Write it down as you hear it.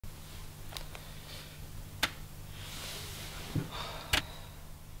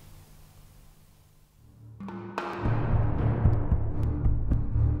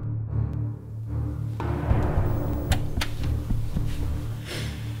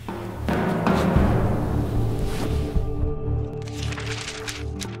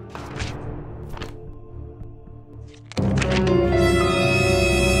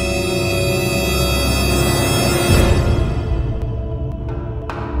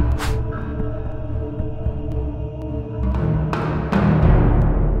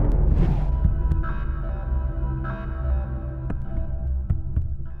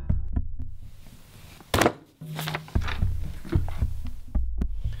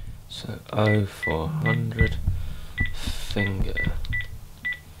So 0400 finger.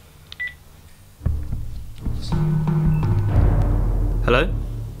 Hello?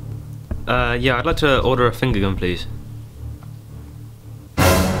 Yeah, I'd like to order a finger gun, please.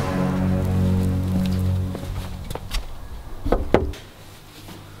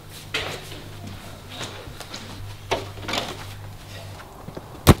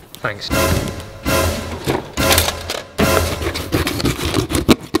 Thanks.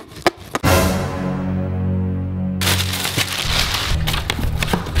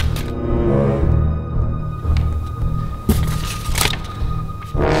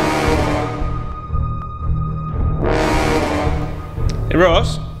 Hey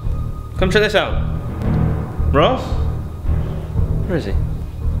Ross, come check this out. Ross? Where is he? I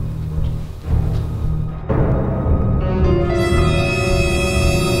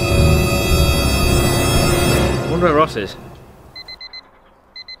wonder where Ross is.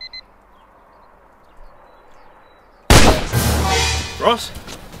 Ross?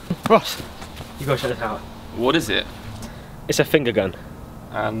 Ross, you gotta check this out. What is it? It's a finger gun.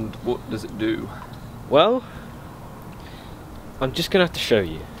 And what does it do? Well, I'm just gonna have to show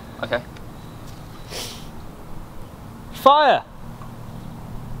you. Okay. Fire!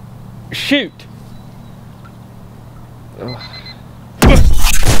 Shoot!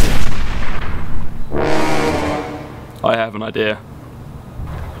 I have an idea.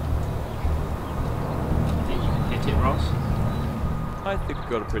 Think you can hit it, Ross? I think we've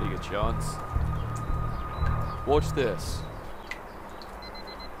got a pretty good chance. Watch this.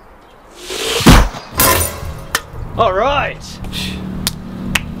 Alright!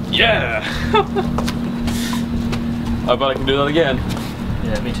 Yeah! I bet I can do that again.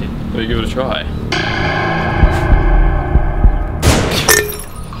 Yeah, me too. Let me give it a try.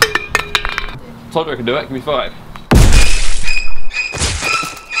 Told you I can do it, give me 5.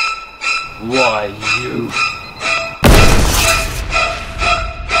 Why you?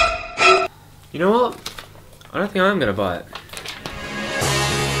 You know what? I don't think I'm gonna buy it.